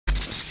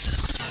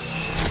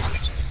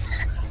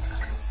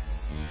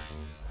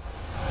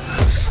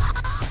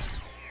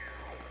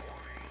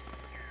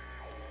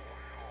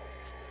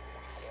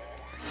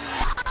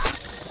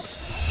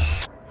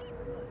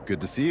Good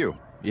to see you.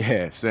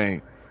 Yeah,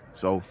 same.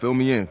 So, fill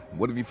me in.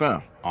 What have you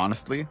found?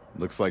 Honestly,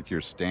 looks like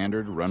your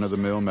standard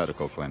run-of-the-mill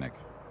medical clinic.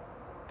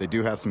 They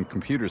do have some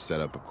computers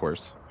set up, of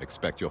course.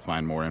 Expect you'll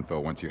find more info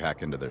once you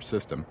hack into their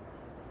system.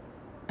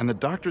 And the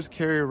doctors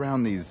carry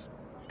around these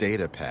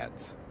data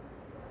pads.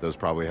 Those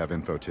probably have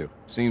info too.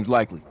 Seems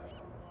likely.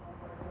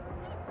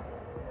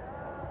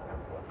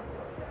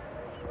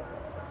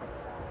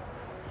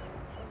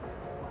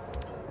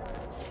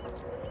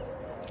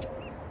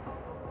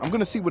 I'm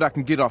gonna see what I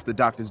can get off the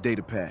doctor's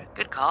data pad.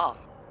 Good call.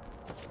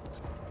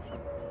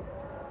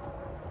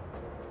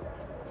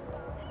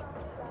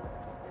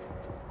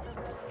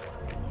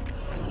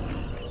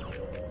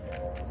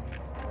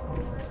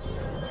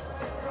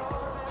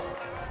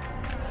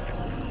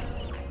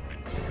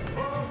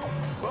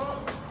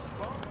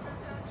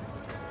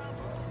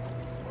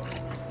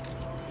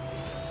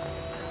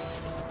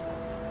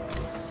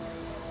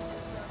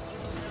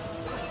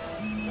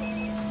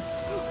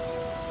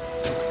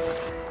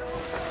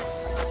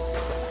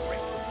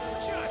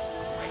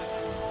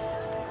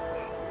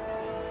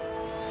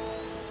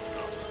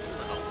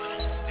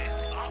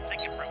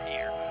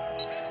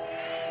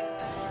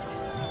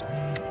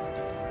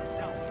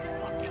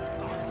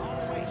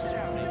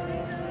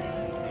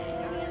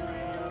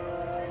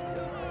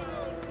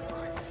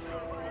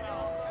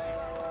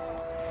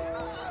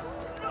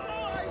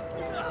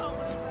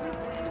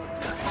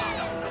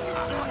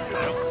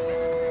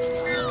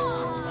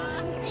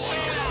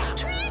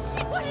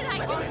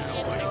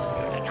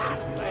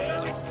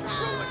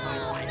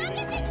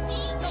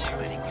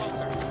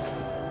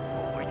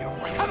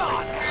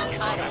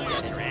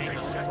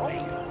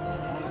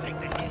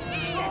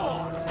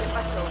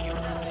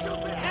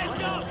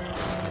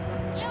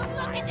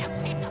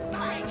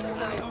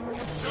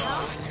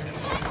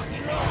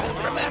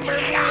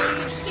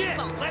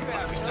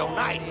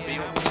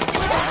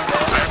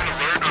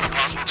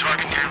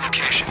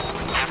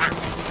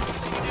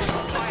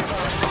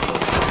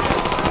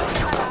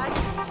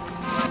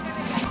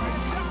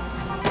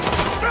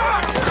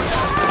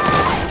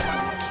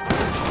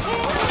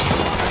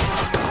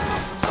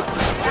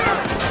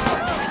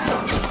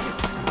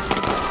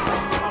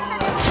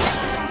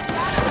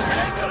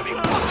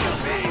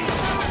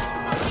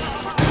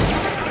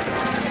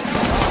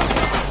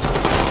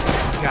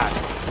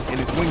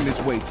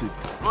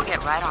 We'll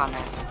get right on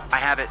this. I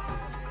have it.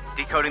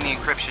 Decoding the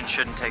encryption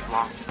shouldn't take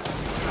long.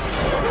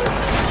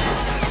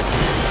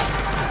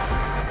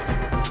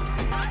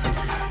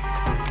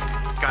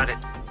 Got it.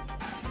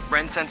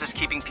 Ren senses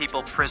keeping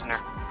people prisoner.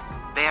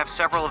 They have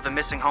several of the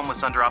missing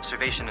homeless under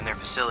observation in their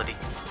facility.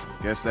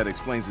 Guess that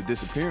explains the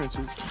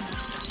disappearances.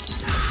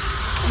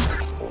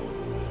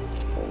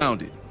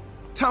 Found it.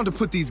 Time to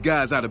put these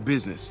guys out of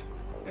business.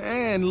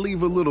 And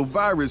leave a little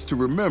virus to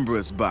remember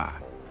us by.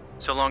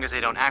 So long as they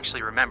don't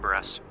actually remember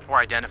us, or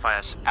identify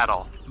us at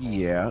all.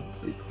 Yeah,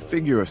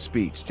 figure of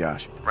speech,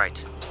 Josh.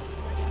 Right.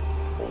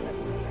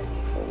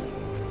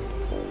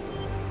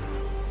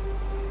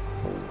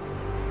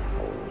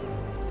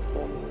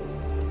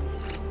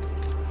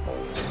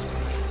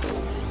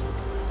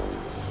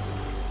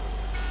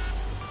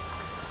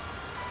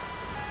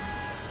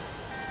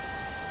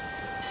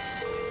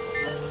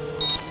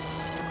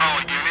 All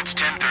units,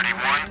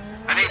 1031.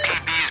 An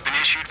APB has been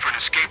issued for an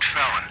escaped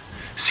felon.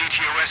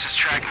 CTOS is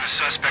tracking the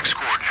suspect's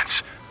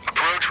coordinates.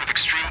 Approach with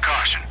extreme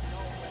caution.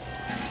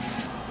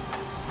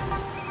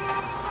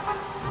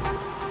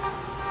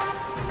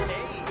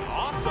 Hey,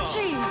 awesome!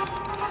 Jeez.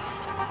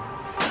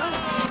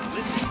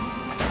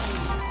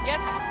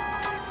 Get...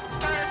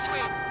 Start a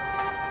sweep.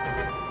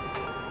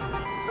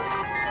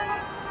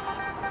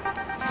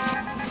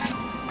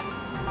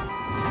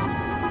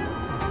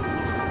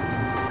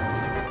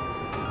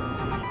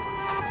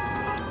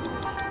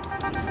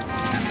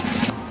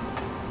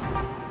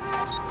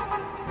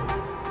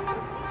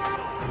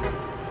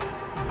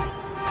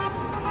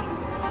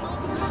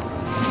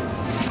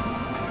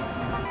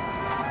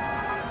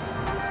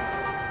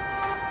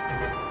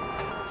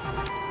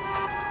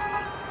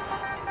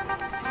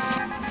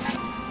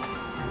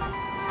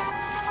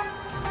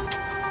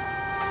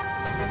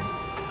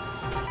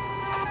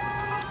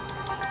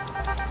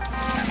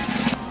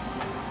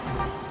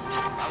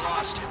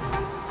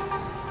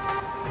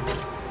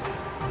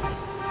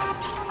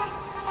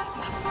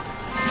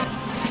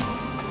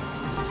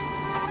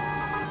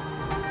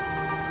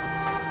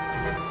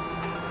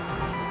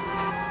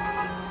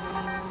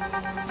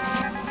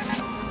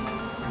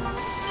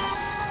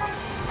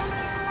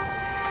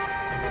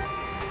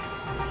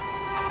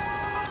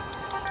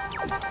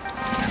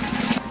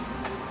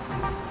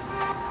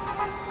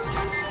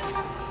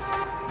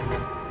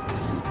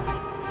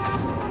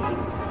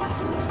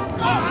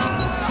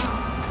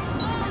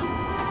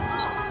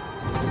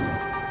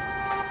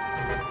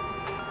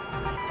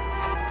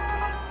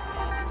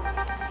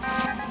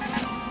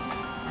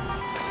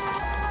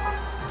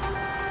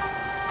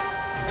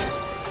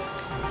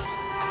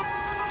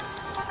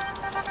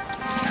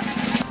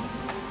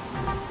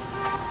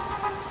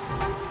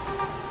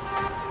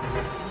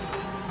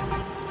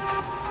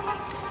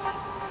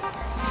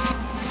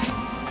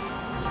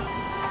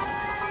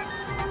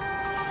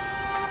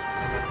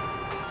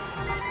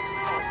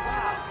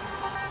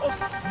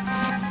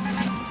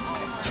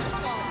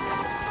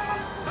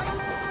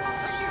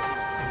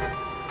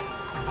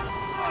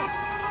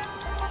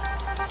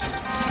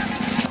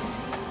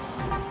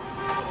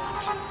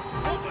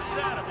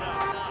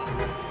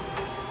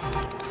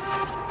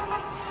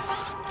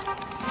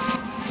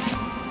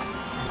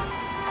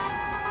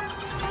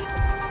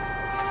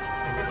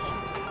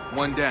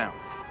 One down.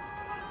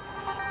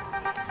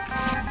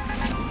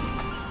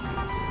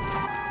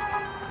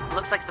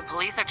 Looks like the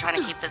police are trying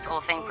to keep this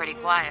whole thing pretty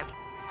quiet.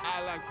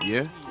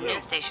 Yeah?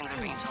 News stations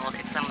are being told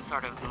it's some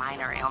sort of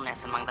minor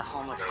illness among the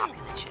homeless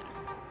population.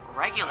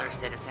 Regular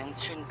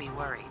citizens shouldn't be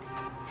worried.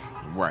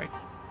 Right.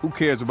 Who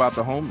cares about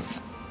the homeless?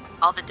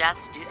 All the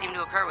deaths do seem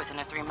to occur within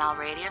a 3-mile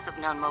radius of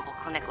known mobile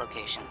clinic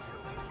locations.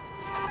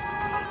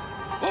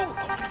 Oh!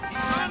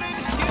 He's running!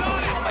 Get on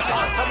it! Oh my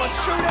God! Someone's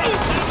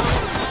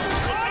shooting!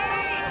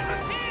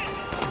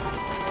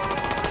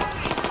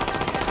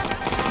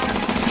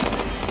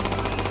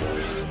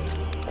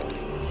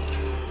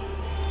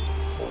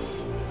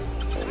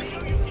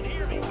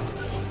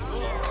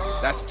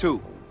 That's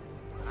 2.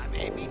 I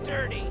may be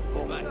dirty,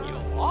 but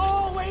you'll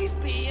always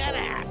be an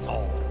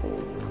asshole.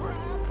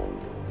 Crap!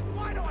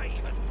 Why do I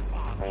even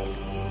bother?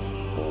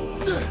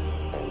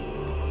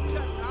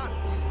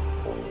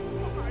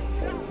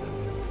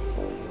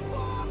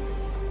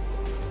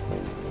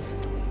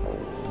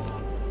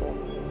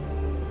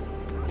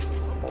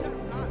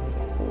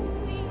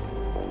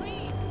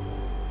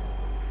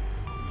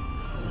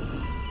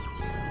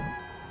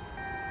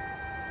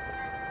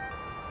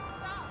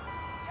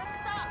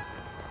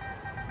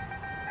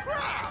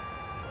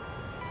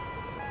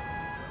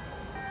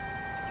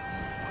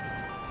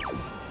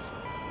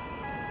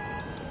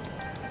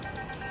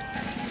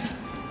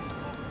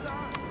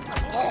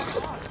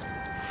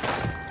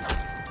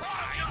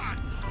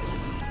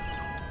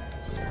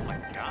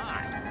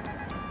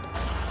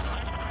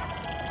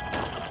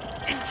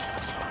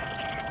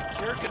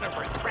 You're gonna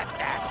regret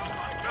that.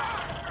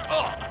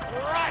 Oh,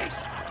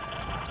 Christ!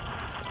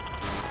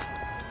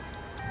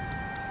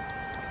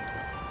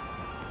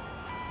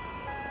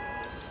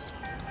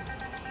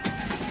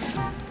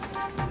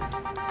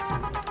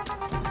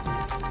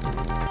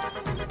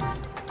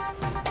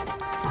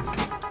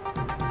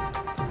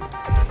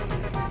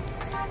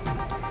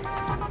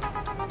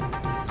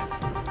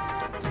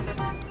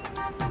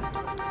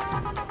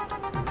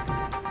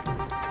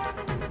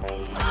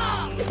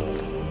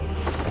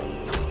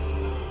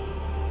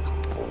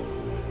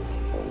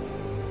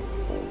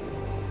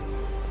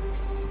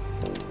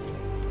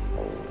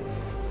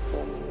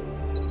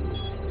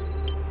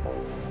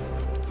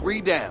 Three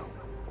down.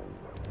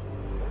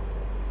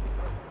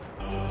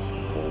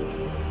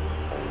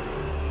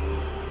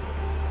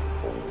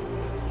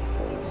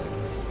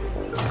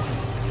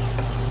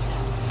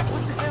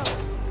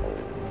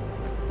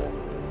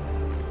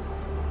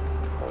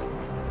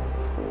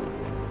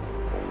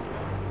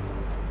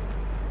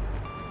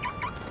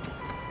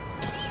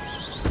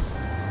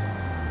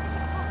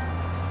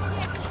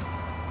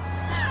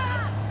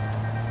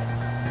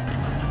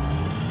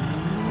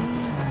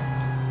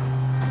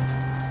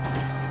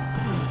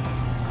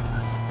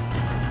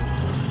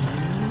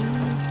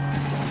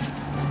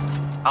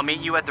 I'll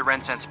meet you at the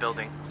Rensense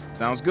building.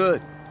 Sounds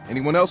good.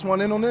 Anyone else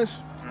want in on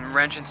this?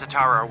 Wrench and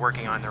Zatara are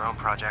working on their own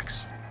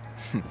projects.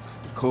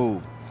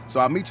 Cool. So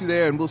I'll meet you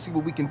there and we'll see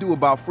what we can do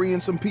about freeing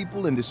some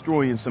people and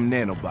destroying some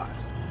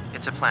nanobots.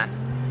 It's a plan.